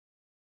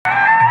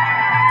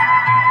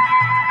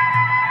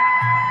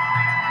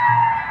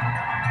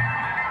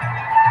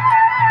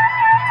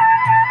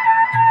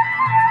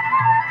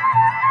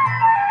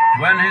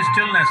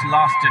stillness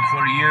lasted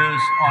for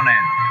years on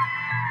end.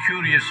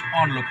 Curious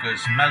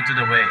onlookers melted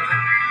away.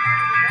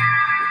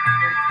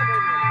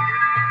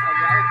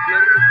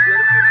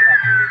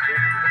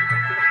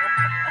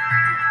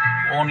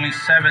 Only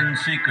 7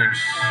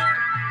 seekers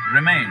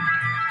remained,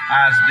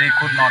 as they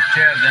could not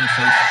tear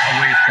themselves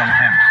away from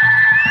him.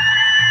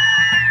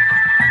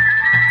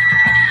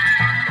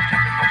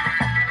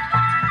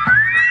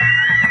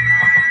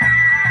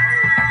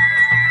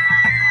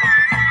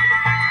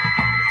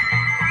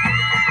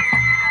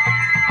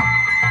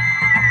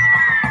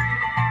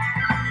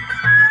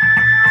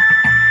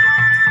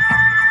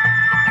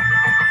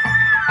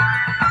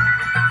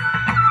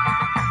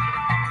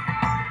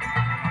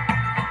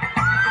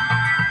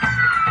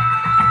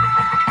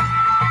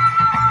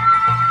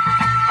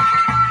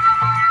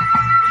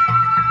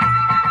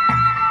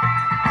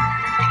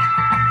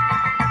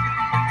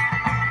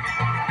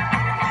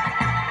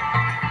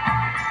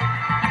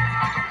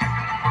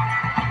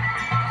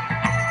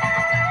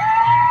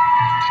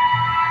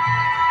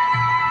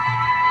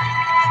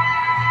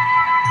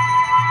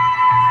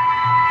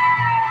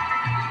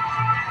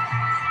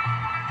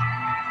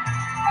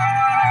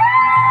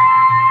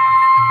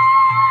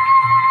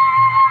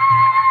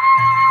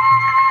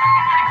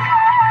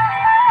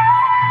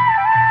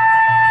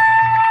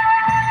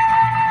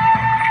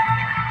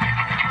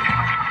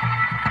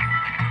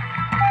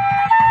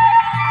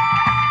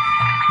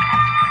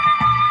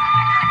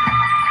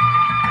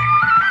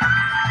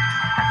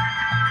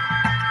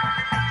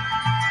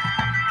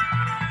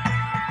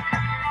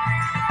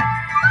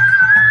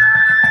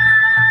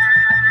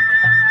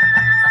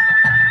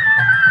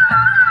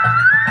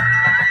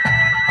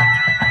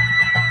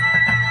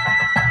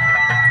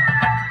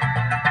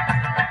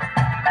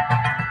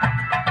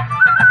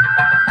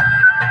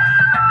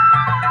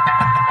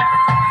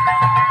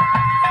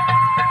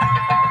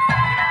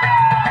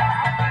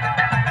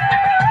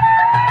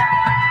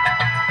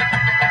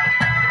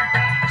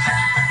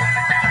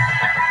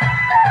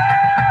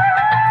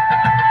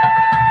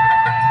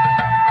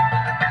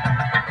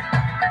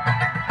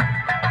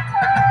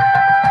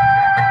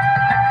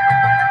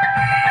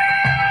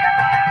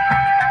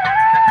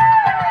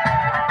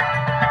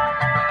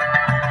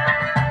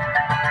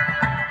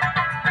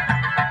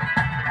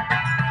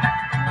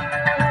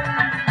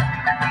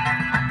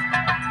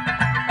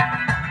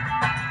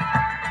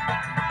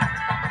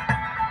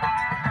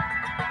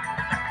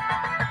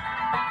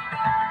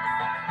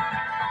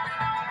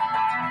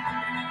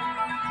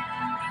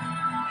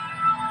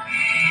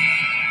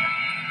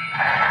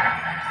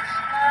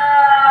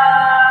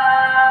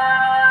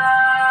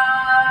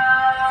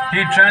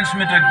 He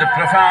transmitted the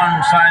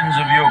profound science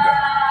of yoga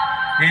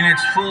in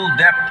its full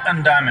depth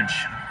and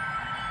dimension.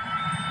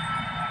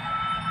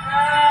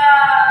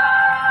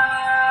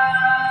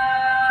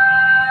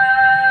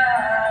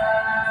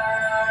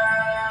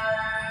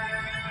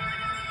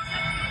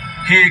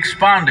 He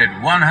expounded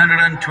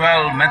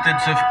 112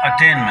 methods of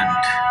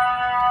attainment,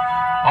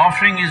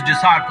 offering his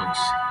disciples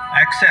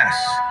access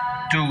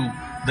to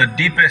the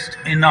deepest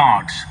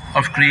innards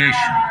of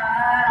creation.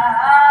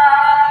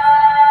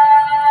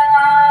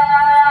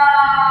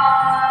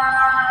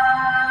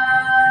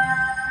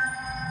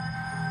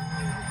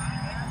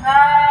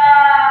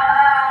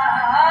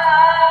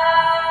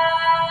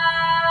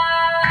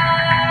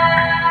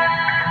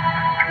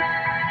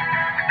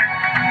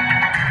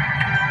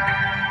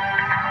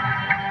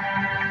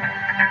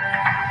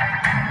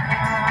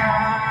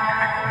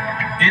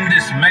 In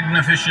this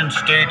magnificent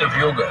state of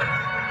yoga,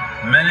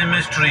 many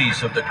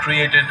mysteries of the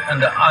created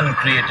and the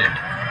uncreated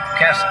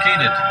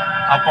cascaded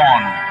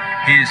upon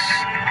his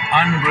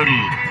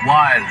unbridled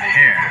wild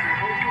hair.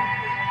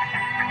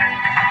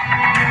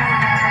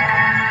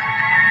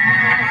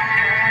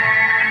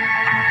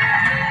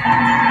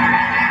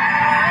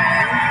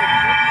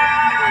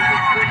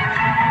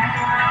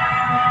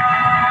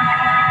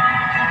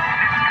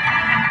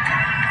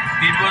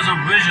 It was a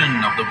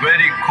vision of the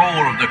very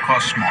core of the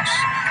cosmos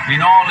in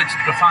all its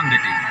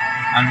profundity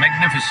and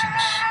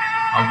magnificence,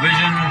 a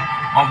vision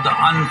of the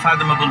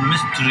unfathomable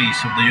mysteries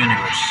of the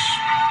universe,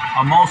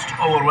 a most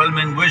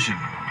overwhelming vision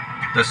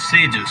the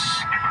sages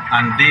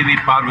and Devi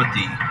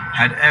Parvati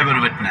had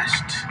ever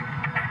witnessed.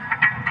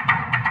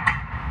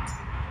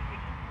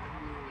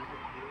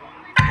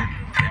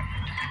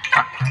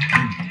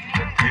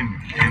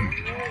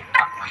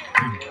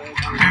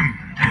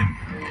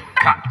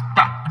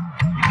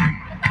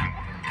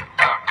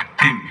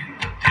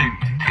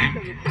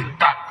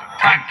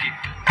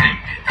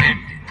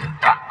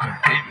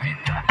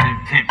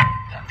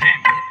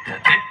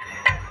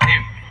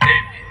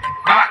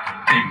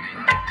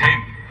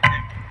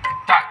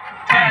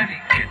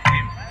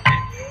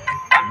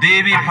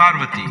 Devi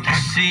Parvati,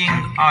 seeing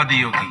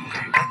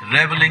Adiyogi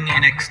reveling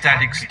in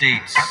ecstatic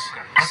states,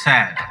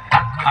 said,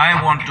 "I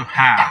want to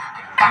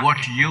have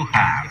what you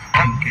have.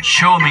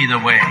 Show me the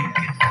way."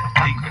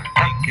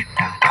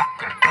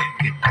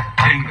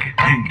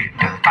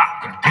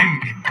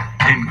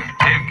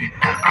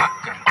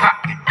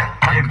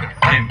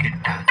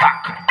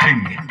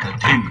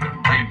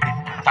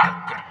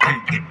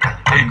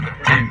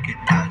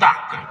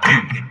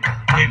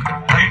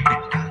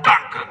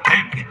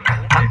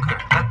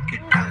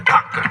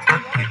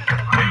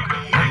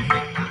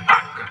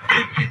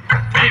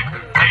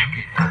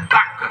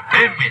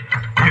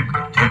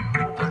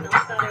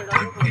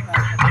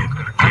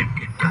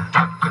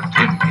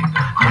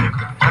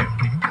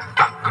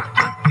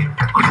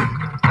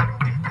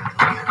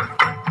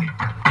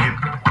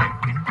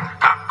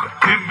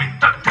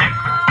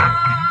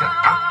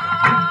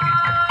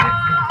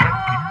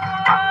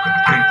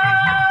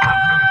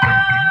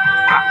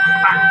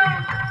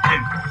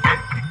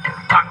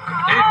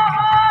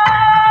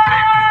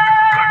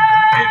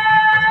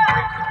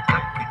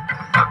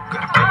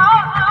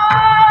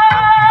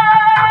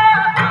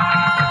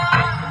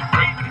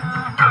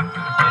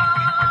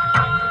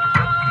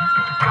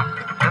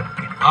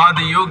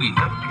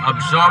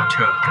 absorbed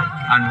her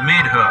and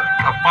made her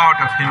a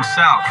part of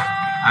himself,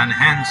 and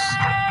hence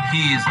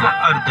he is the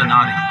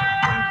Ardhanari,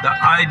 the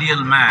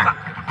ideal man,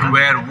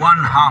 where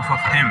one half of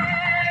him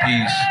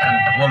is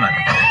woman.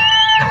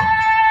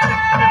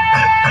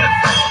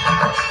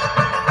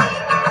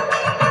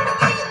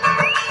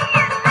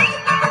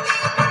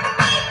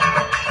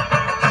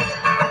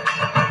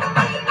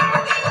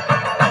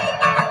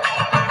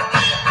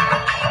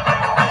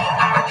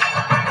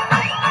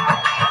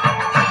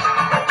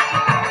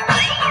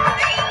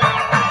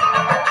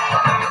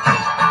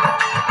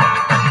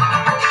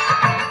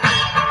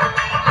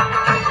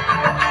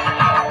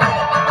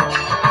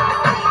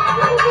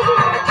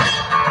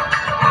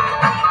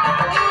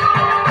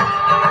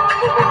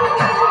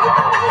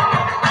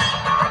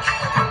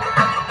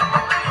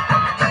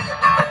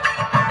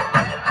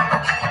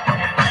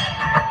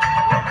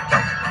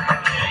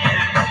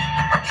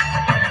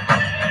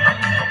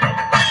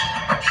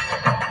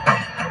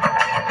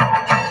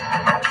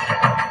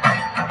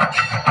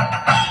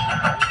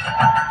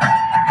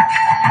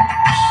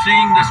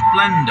 Seeing the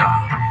splendor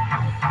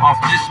of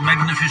this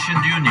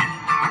magnificent union,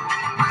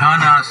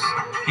 Ghanas,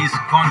 his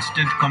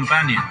constant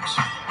companions,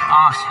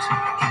 asked,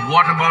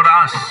 "What about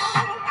us?"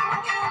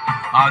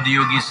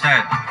 Adiyogi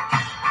said,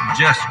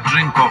 "Just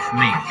drink of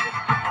me,"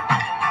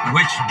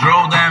 which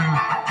drove them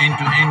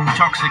into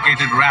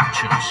intoxicated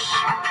raptures.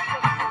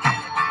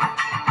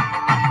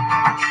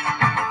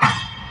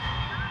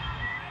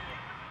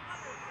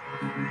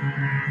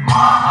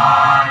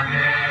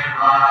 Mahadevaya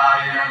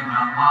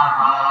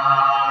Namaha,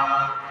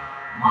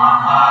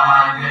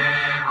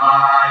 Mahadevaya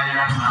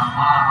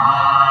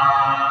Namaha,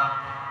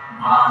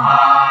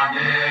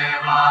 Mahadevaya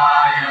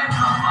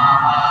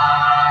Namaha,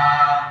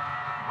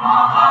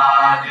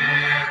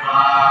 Mahadevaya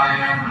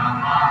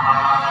Namaha.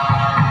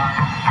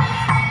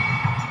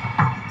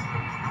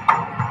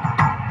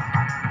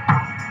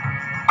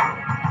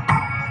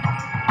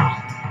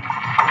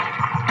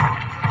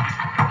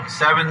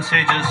 7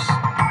 sages,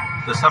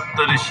 the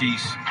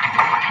Saptarishis,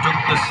 took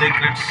the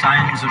sacred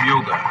science of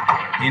yoga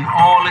in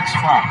all its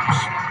forms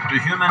to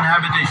human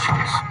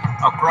habitations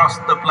across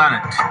the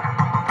planet,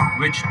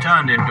 which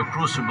turned into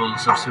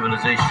crucibles of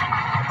civilization.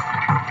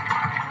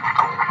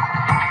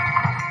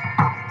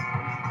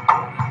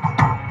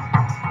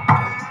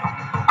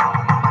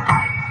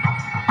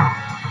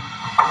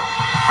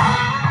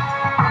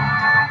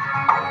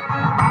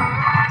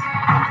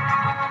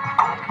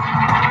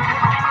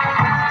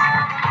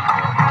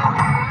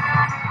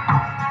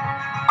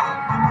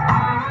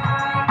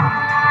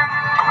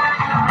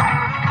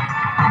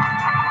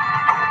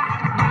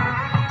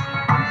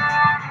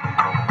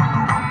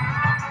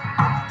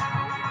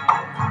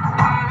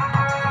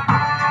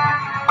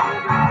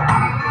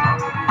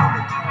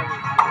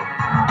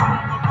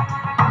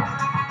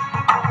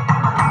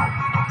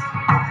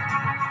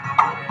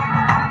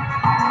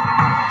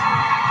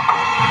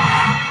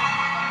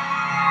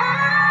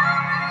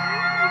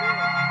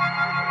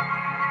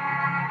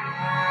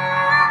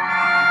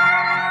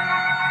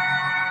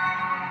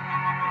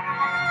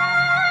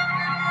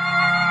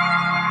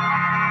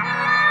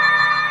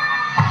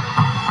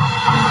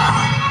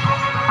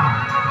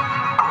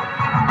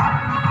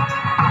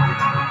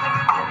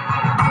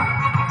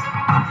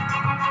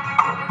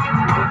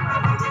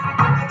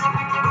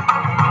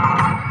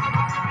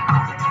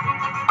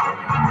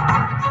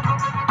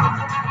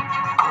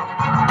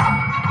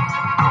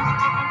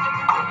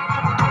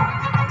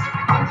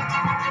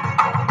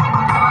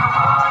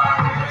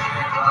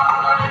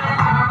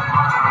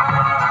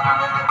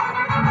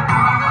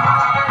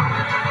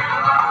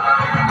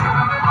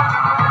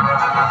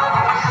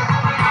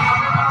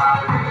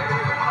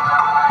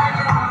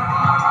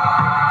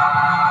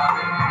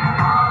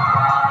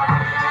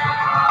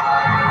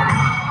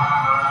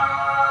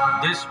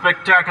 This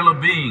spectacular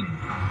being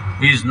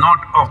is not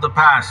of the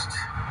past,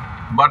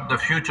 but the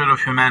future of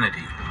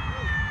humanity.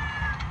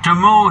 To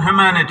move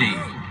humanity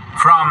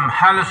from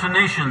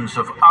hallucinations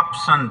of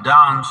ups and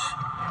downs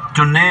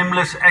to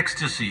nameless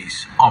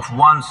ecstasies of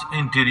one's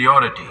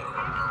interiority.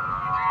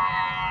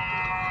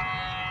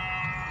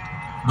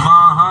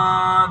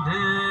 Mahadevaya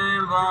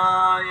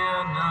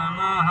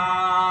Namaha,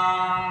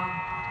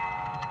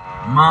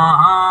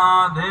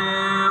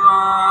 Mahadevaya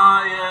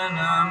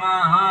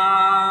Namaha,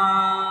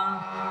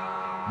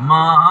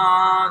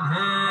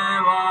 Mahadevaya